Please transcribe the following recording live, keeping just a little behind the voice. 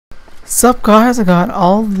Sup guys, I got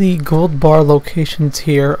all the gold bar locations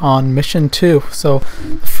here on mission 2. So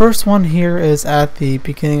the first one here is at the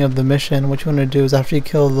beginning of the mission. What you want to do is after you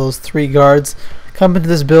kill those 3 guards, come into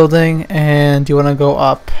this building and you want to go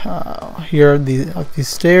up here up these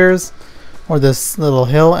stairs or this little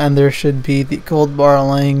hill, and there should be the gold bar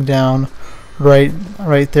laying down right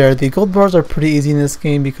there. The gold bars are pretty easy in this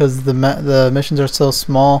game because the missions are so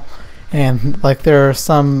small. And like there are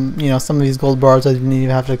some, some of these gold bars I didn't even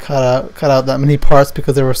have to cut out that many parts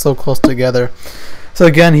because they were so close together. So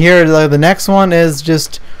again, here the next one is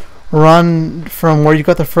just run from where you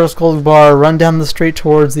got the first gold bar, run down the street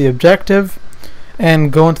towards the objective,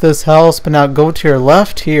 and go into this house. But now go to your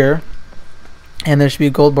left here, and there should be a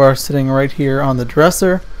gold bar sitting right here on the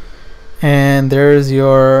dresser. And there's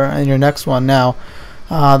your next one. Now,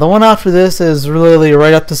 the one after this is really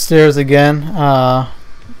right up the stairs again.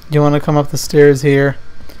 You want to come up the stairs here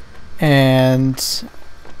and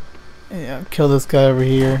kill this guy over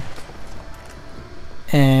here,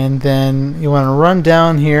 and then you want to run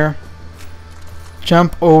down here,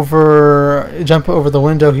 jump over the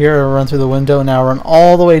window here, or run through the window. Now run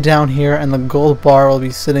all the way down here, and the gold bar will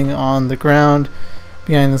be sitting on the ground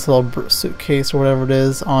behind this little suitcase or whatever it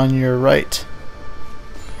is on your right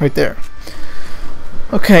there.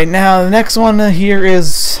 Okay, now the next one here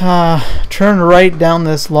is turn right down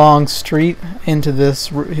this long street into this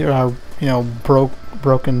broken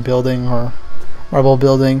building or rubble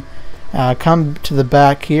building. Come to the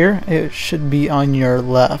back here. It should be on your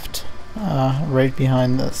left, right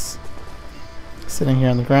behind this, sitting here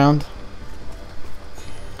on the ground.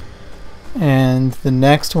 And the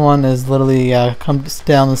next one is literally come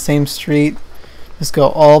down the same street. Just go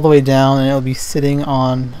all the way down, and it'll be sitting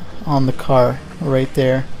on the car right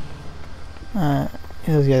there.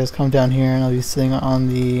 Those guys come down here, and I'll be sitting on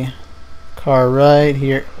the car right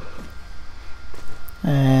here.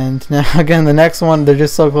 And now again, the next one, they're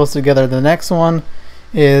just so close together. The next one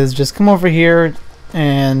is just come over here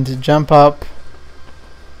and jump up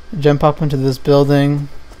into this building.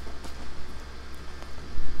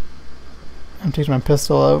 I'm taking my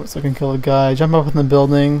pistol out so I can kill a guy. Jump up in the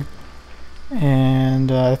building,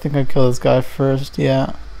 and I think I kill this guy first.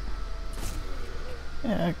 Yeah,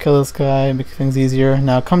 kill this guy, make things easier.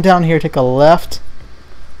 Now come down here, take a left,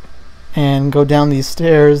 and go down these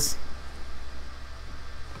stairs,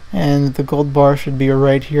 and the gold bar should be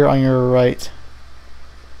right here on your right,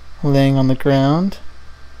 laying on the ground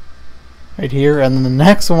right here. And then the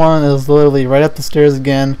next one is literally right up the stairs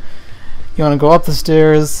again. You want to go up the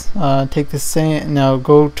stairs, take the same, now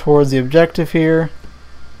go towards the objective here,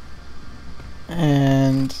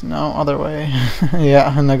 and no, other way.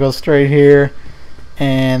 Yeah, and then go straight here,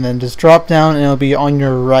 and then just drop down, and it'll be on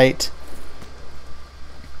your right.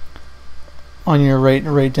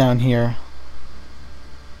 Right down here.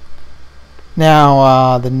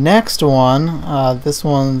 Now the next one, this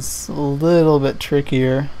one's a little bit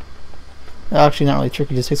trickier. Actually, not really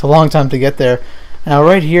tricky, just takes a long time to get there. Now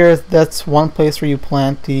right here, that's one place where you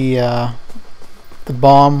plant the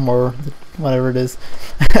bomb or whatever it is.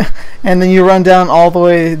 And then you run down all the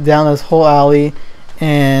way down this whole alley,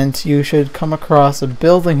 and you should come across a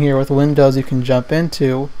building here with windows you can jump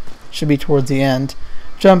into. Should be towards the end.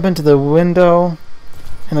 Jump into the window,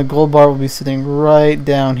 and the gold bar will be sitting right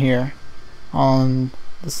down here on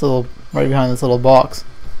this right behind this little box.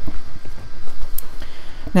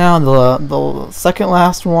 Now the second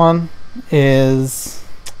last one is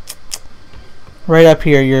right up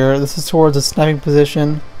here. This is towards a sniping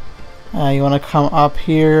position. You want to come up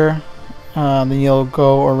here, then you'll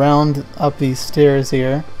go around up these stairs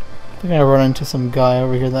here. I think I run into some guy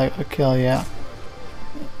over here that I could kill. Yeah,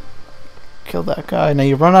 kill that guy. Now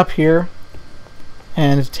you run up here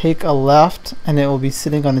and take a left, and it will be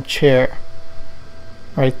sitting on a chair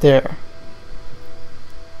right there.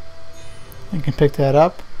 You can pick that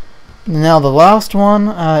up. Now the last one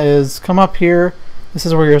is come up here. This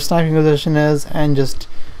is where your sniping position is, and just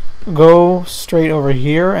go straight over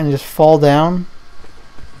here and just fall down.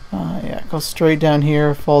 Yeah, go straight down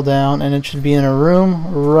here, fall down, and it should be in a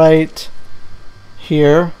room right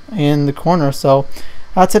here in the corner. So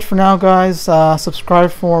that's it for now, guys.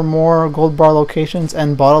 Subscribe for more gold bar locations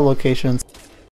and bottle locations.